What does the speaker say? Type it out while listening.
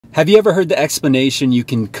Have you ever heard the explanation, you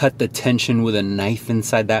can cut the tension with a knife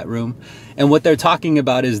inside that room? And what they're talking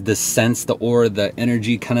about is the sense, the aura, the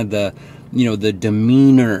energy, kind of the, the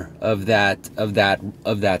demeanor of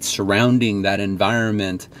that surrounding, that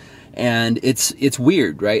environment. And it's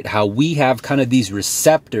weird, right? How we have kind of these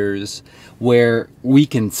receptors where we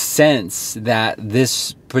can sense that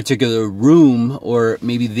this particular room, or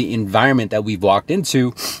maybe the environment that we've walked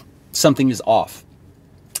into, something is off.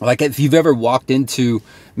 Like if you've ever walked into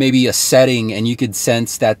maybe a setting and you could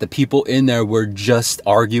sense that the people in there were just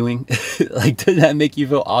arguing, like, does that make you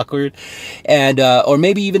feel awkward? And, or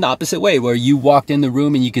maybe even the opposite way, where you walked in the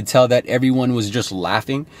room and you could tell that everyone was just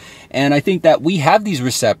laughing. And I think that we have these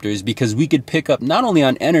receptors because we could pick up not only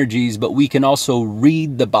on energies, but we can also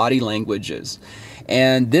read the body languages.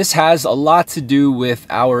 And this has a lot to do with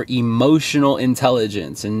our emotional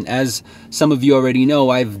intelligence. And as some of you already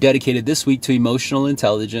know, I've dedicated this week to emotional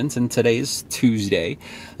intelligence. And today is Tuesday,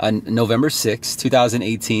 November 6,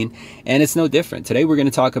 2018. And it's no different. Today we're going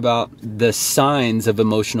to talk about the signs of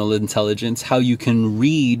emotional intelligence, how you can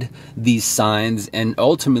read these signs and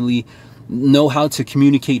ultimately know how to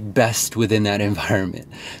communicate best within that environment.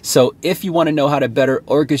 So if you want to know how to better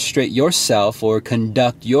orchestrate yourself or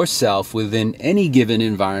conduct yourself within any given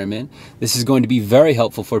environment, this is going to be very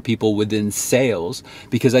helpful for people within sales,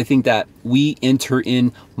 because I think that we enter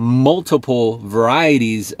in multiple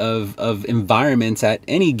varieties of environments at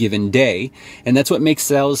any given day. And that's what makes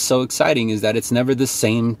sales so exciting, is that it's never the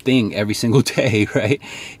same thing every single day, right?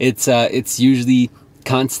 It's usually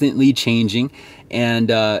constantly changing.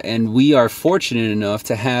 And we are fortunate enough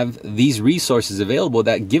to have these resources available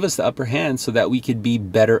that give us the upper hand so that we could be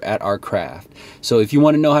better at our craft. So if you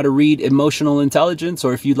want to know how to read emotional intelligence,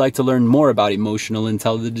 or if you'd like to learn more about emotional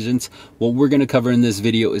intelligence, what we're going to cover in this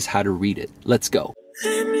video is how to read it. Let's go.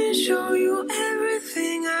 Let me show you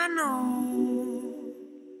everything I know.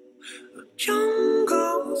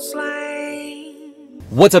 Jungle Slave.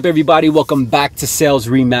 What's up, everybody? Welcome back to Sales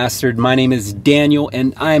Remastered. My name is Daniel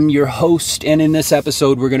and I'm your host. And in this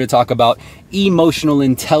episode, we're going to talk about emotional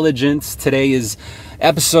intelligence. Today is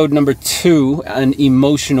episode number 2, an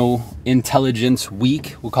emotional intelligence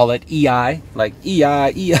week. We'll call it EI, like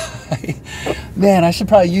EI. Man, I should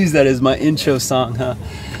probably use that as my intro song, huh?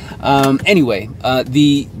 Anyway,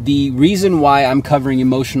 the reason why I'm covering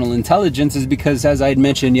emotional intelligence is because, as I had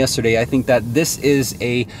mentioned yesterday, I think that this is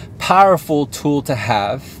a powerful tool to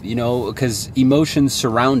have, because emotions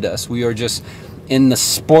surround us. We are just in the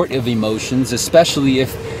sport of emotions, especially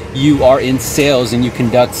if you are in sales and you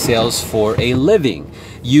conduct sales for a living.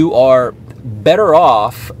 You are better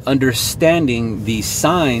off understanding the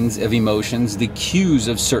signs of emotions, the cues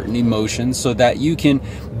of certain emotions, so that you can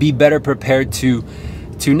be better prepared to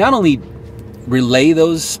not only relay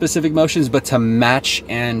those specific emotions, but to match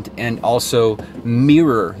and also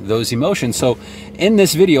mirror those emotions. So in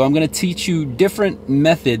this video, I'm going to teach you different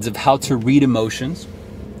methods of how to read emotions,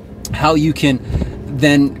 how you can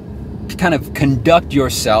then kind of conduct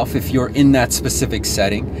yourself if you're in that specific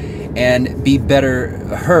setting, and be better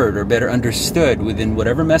heard or better understood within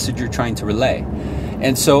whatever message you're trying to relay.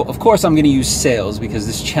 And so, of course, I'm going to use sales because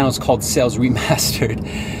this channel is called Sales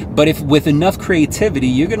Remastered. But if with enough creativity,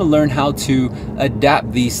 you're going to learn how to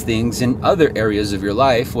adapt these things in other areas of your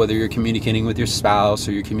life, whether you're communicating with your spouse,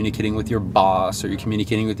 or you're communicating with your boss, or you're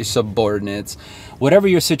communicating with your subordinates, whatever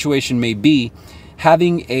your situation may be.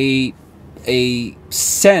 Having a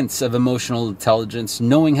sense of emotional intelligence,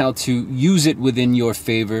 knowing how to use it within your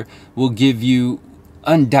favor, will give you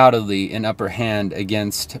undoubtedly an upper hand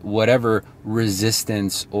against whatever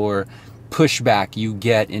resistance or pushback you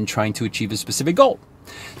get in trying to achieve a specific goal.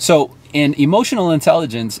 So in emotional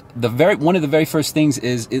intelligence, one of the very first things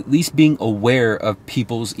is at least being aware of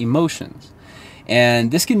people's emotions. And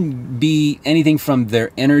this can be anything from their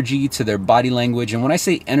energy to their body language. And when I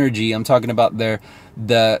say energy, I'm talking about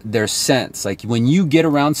their sense. Like when you get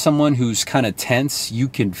around someone who's kind of tense, you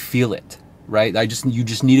can feel it. Right? You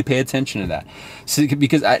just need to pay attention to that. So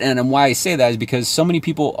and why I say that is because so many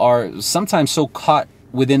people are sometimes so caught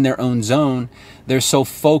within their own zone. They're so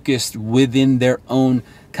focused within their own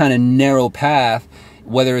kind of narrow path,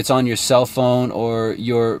 whether it's on your cell phone or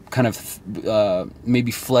you're kind of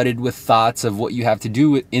maybe flooded with thoughts of what you have to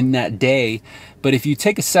do in that day. But if you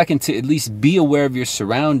take a second to at least be aware of your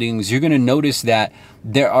surroundings, you're going to notice that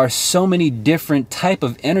there are so many different type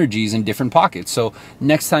of energies in different pockets. So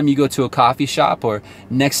next time you go to a coffee shop or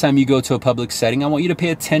next time you go to a public setting, I want you to pay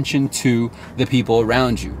attention to the people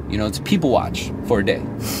around you. It's people watch for a day.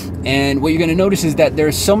 And what you're going to notice is that there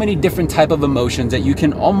are so many different type of emotions that you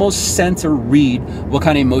can almost sense or read what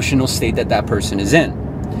kind of emotional state that person is in.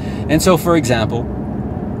 And so, for example,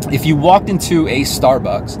 if you walked into a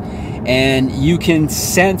Starbucks and you can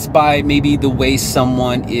sense by maybe the way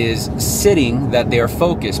someone is sitting that they are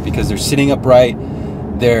focused, because they're sitting upright,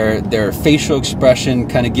 their facial expression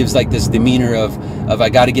kind of gives like this demeanor of I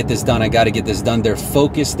got to get this done, I got to get this done. They're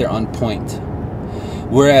focused, they're on point.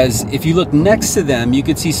 Whereas if you look next to them, you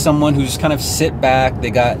could see someone who's kind of sit back,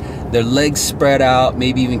 they got their legs spread out,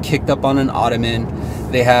 maybe even kicked up on an ottoman.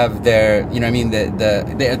 They have their, you know what I mean,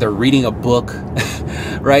 they're reading a book,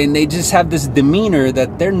 right? And they just have this demeanor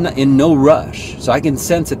that they're not in no rush. So I can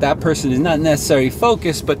sense that that person is not necessarily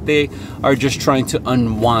focused, but they are just trying to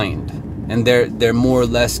unwind. And they're more or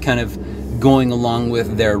less kind of going along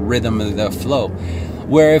with their rhythm of the flow.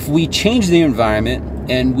 Where if we change the environment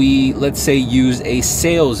and we, let's say, use a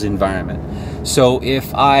sales environment. So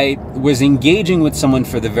if I was engaging with someone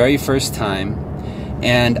for the very first time,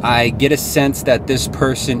 and I get a sense that this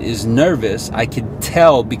person is nervous, I can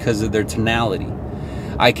tell because of their tonality.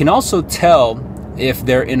 I can also tell if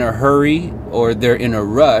they're in a hurry or they're in a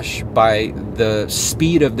rush by the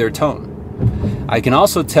speed of their tone. I can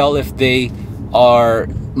also tell if they are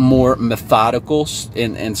more methodical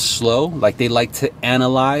and slow, like they like to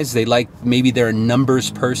analyze, maybe they're a numbers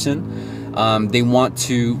person. They want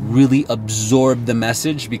to really absorb the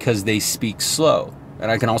message because they speak slow. And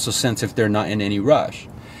I can also sense if they're not in any rush.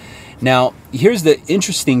 Now, here's the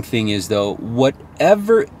interesting thing is though,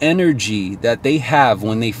 whatever energy that they have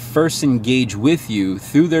when they first engage with you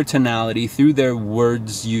through their tonality, through their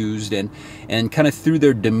words used, and kind of through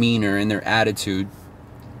their demeanor and their attitude,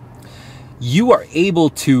 you are able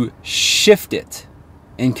to shift it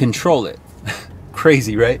and control it.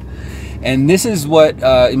 Crazy, right? And this is what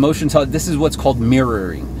this is what's called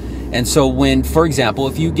mirroring. And so when, for example,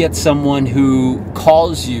 if you get someone who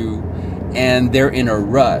calls you and they're in a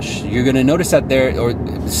rush, you're going to notice that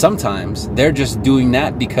sometimes they're just doing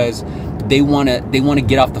that because they want to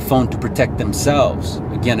get off the phone to protect themselves.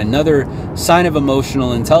 Again, another sign of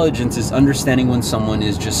emotional intelligence is understanding when someone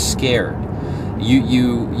is just scared.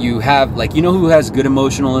 You have, like, you know who has good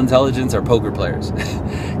emotional intelligence are poker players,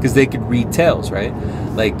 because they could read tales, right?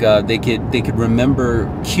 Like they could remember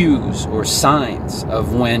cues or signs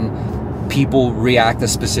of when people react a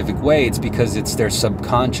specific way. It's because it's their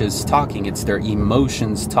subconscious talking, it's their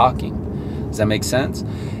emotions talking. Does that make sense?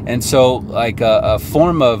 And so, like a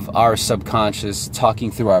form of our subconscious talking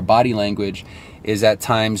through our body language is at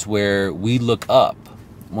times where we look up.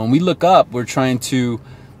 When we look up, we're trying to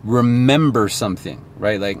remember something,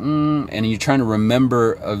 right? Like, and you're trying to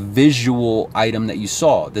remember a visual item that you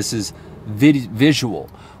saw. This is visual,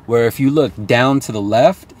 where if you look down to the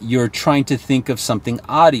left, you're trying to think of something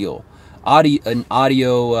audio, a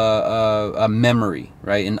memory,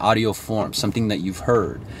 right? In audio form, something that you've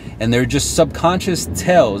heard. And they're just subconscious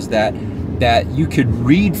tells that you could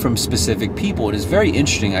read from specific people. It is very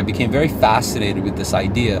interesting. I became very fascinated with this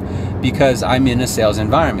idea because I'm in a sales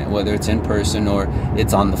environment, whether it's in person or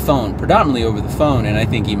it's on the phone, predominantly over the phone. And I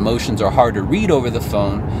think emotions are hard to read over the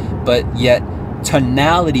phone, but yet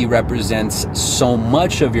tonality represents so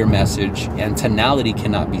much of your message, and tonality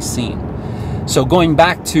cannot be seen. So going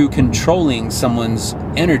back to controlling someone's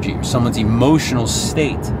energy or someone's emotional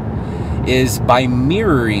state is by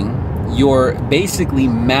mirroring. You're basically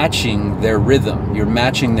matching their rhythm. You're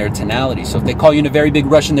matching their tonality. So if they call you in a very big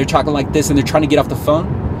rush and they're talking like this and they're trying to get off the phone,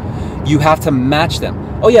 you have to match them.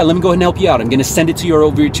 Oh yeah, let me go ahead and help you out. I'm going to send it to you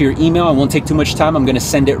over to your email. I won't take too much time. I'm going to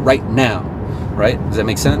send it right now. Right? Does that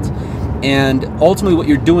make sense? And ultimately what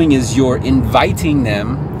you're doing is you're inviting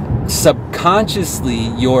them subconsciously.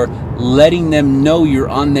 You're letting them know you're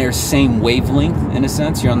on their same wavelength, in a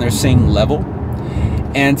sense. You're on their same level.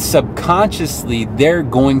 And subconsciously, they're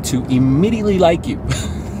going to immediately like you.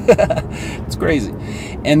 It's crazy.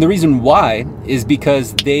 And the reason why is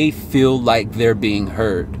because they feel like they're being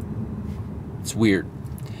heard. It's weird.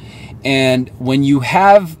 And when you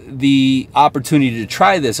have the opportunity to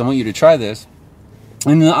try this, I want you to try this.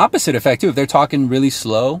 And the opposite effect too, if they're talking really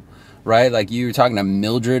slow, right? Like you were talking to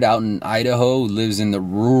Mildred out in Idaho, who lives in the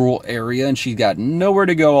rural area, and she's got nowhere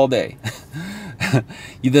to go all day.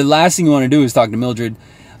 The last thing you want to do is talk to Mildred.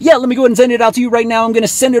 Yeah, let me go ahead and send it out to you right now. I'm going to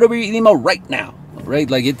send it over your email right now, right?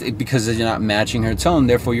 Like because you're not matching her tone,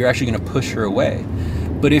 therefore you're actually going to push her away.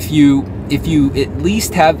 But if you at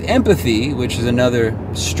least have empathy, which is another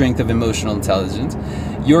strength of emotional intelligence,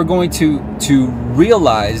 you're going to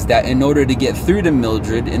realize that in order to get through to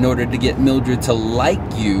Mildred, in order to get Mildred to like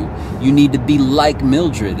you, you need to be like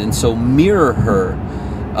Mildred, and so mirror her.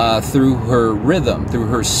 Through her rhythm, through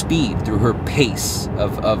her speed, through her pace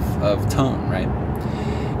of tone, right?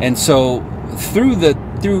 And so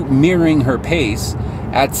through mirroring her pace,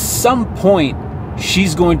 at some point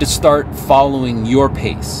she's going to start following your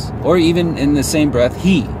pace. Or even in the same breath,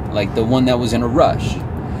 he, like the one that was in a rush.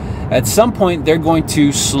 At some point, they're going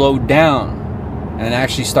to slow down and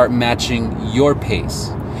actually start matching your pace.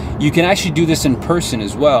 You can actually do this in person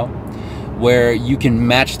as well, where you can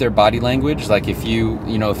match their body language. Like if you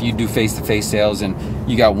do face-to-face sales and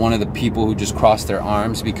you got one of the people who just cross their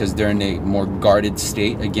arms because they're in a more guarded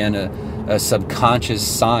state, again, a subconscious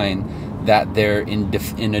sign that they're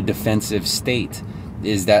in a defensive state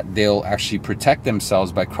is that they'll actually protect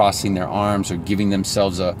themselves by crossing their arms or giving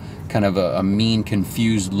themselves a kind of a mean,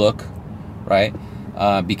 confused look, right?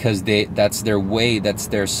 Because that's their way, that's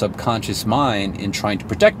their subconscious mind in trying to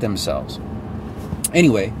protect themselves.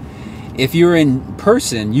 Anyway, if you're in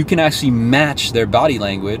person, you can actually match their body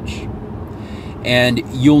language, and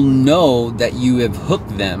you'll know that you have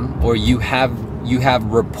hooked them, or you have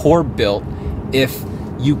rapport built if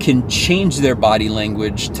you can change their body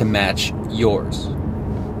language to match yours.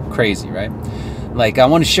 Crazy, right? Like, I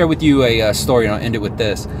want to share with you a story, and I'll end it with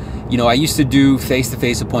this. I used to do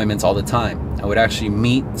face-to-face appointments all the time. I would actually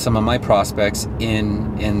meet some of my prospects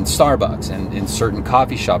in Starbucks and in certain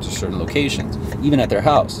coffee shops or certain locations, even at their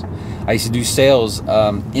house. I used to do sales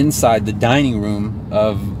inside the dining room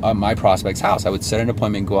of my prospect's house. I would set an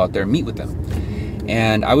appointment, go out there, and meet with them.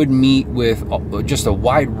 And I would meet with just a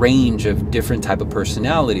wide range of different type of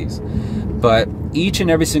personalities. But each and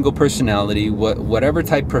every single personality, whatever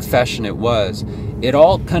type profession it was, it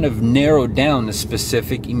all kind of narrowed down to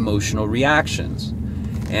specific emotional reactions.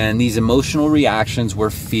 And these emotional reactions were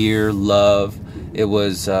fear, love. It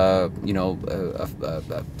was, from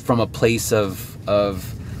a place of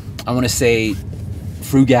I want to say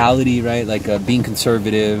frugality, right? Like being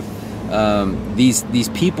conservative. These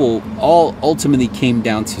people all ultimately came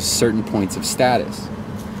down to certain points of status.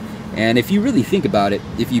 And if you really think about it,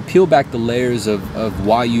 if you peel back the layers of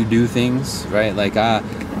why you do things, right? Like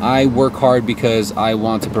I work hard because I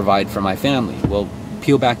want to provide for my family. Well,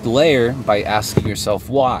 peel back the layer by asking yourself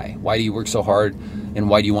why. Why do you work so hard, and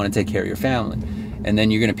why do you want to take care of your family? And then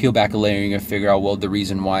you're going to peel back a layer and you're going to figure out, well, the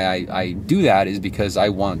reason why I do that is because I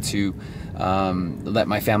want to let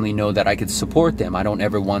my family know that I could support them. I don't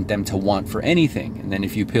ever want them to want for anything. And then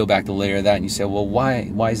if you peel back the layer of that and you say, well,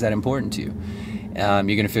 why is that important to you? You're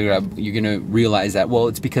going to figure out, you're going to realize that, well,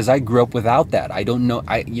 it's because I grew up without that. I don't know,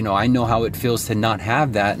 I know how it feels to not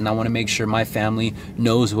have that, and I want to make sure my family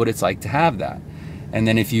knows what it's like to have that. And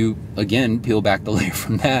then if you, again, peel back the layer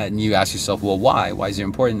from that and you ask yourself, well, why? Why is it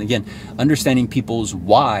important? Again, understanding people's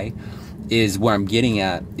why is where I'm getting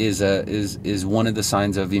at, is one of the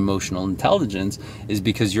signs of emotional intelligence, is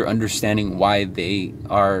because you're understanding why they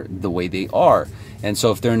are the way they are. And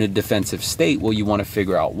so if they're in a defensive state, well, you want to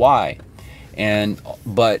figure out why.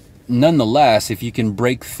 But nonetheless, if you can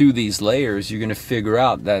break through these layers, you're going to figure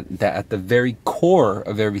out that at the very core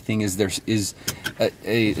of everything is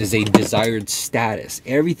a desired status.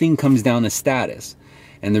 Everything comes down to status.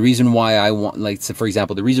 And the reason why I want, like, so for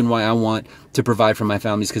example, the reason why I want to provide for my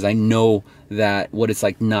family is because I know that what it's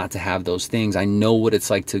like not to have those things. I know what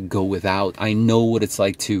it's like to go without. I know what it's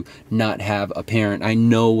like to not have a parent. I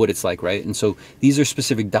know what it's like, right? And so these are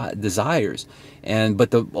specific desires.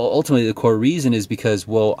 But ultimately the core reason is because,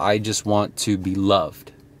 well, I just want to be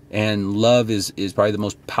loved. And love is probably the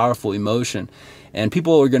most powerful emotion. And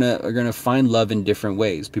people are gonna find love in different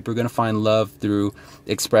ways. People are gonna find love through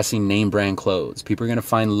expressing name brand clothes. People are gonna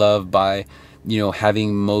find love by,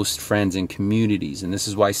 having most friends in communities. And this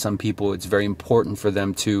is why some people, it's very important for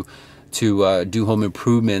them to do home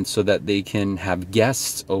improvements so that they can have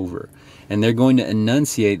guests over. And they're going to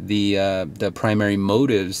enunciate the primary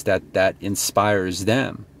motives that inspires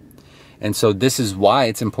them. And so this is why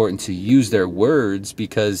it's important to use their words,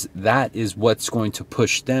 because that is what's going to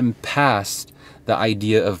push them past the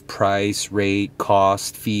idea of price, rate,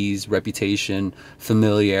 cost, fees, reputation,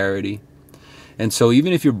 familiarity. And so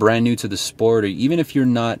even if you're brand new to the sport, or even if you're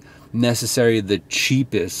not necessarily the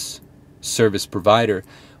cheapest service provider,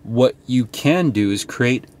 what you can do is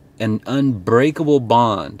create an unbreakable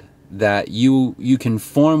bond that you can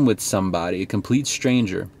form with somebody, a complete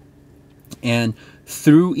stranger. And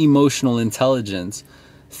through emotional intelligence,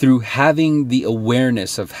 through having the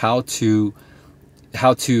awareness of how to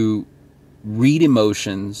read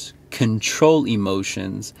emotions, control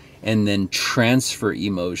emotions, and then transfer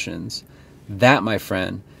emotions, that, my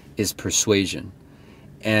friend, is persuasion.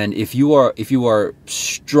 And if you are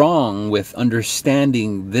strong with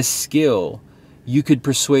understanding this skill, you could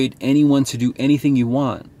persuade anyone to do anything you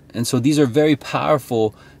want. And so these are very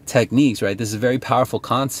powerful techniques, right? This is a very powerful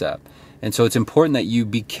concept. And so it's important that you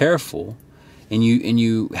be careful and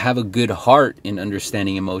you have a good heart in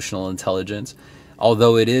understanding emotional intelligence.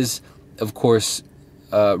 Although it is, of course,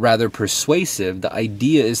 rather persuasive, the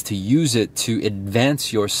idea is to use it to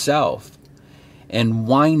advance yourself. And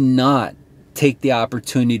why not take the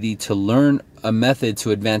opportunity to learn a method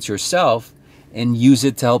to advance yourself and use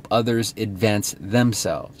it to help others advance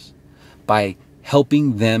themselves by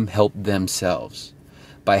helping them help themselves,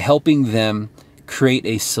 by helping them create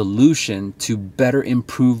a solution to better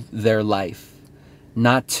improve their life,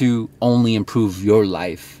 not to only improve your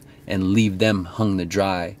life and leave them hung to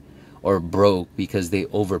dry or broke because they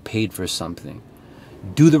overpaid for something.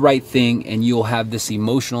 Do the right thing and you'll have this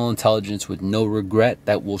emotional intelligence with no regret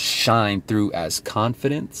that will shine through as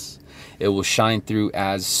confidence. It will shine through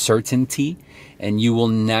as certainty, and you will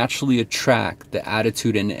naturally attract the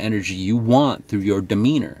attitude and energy you want through your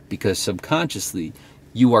demeanor, because subconsciously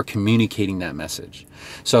you are communicating that message.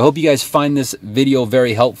 So I hope you guys find this video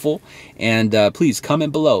very helpful, and please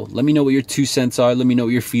comment below. Let me know what your 2 cents are. Let me know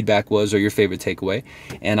what your feedback was or your favorite takeaway,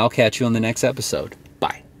 and I'll catch you on the next episode.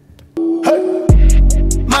 Bye.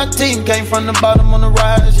 My team came from the bottom on the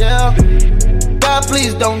rise, yeah. God,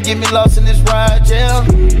 please don't get me lost in this ride, yeah.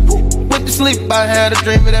 Went to sleep, I had a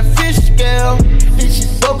dream of that fish scale.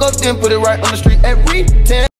 Woke up, then put it right on the street at retail.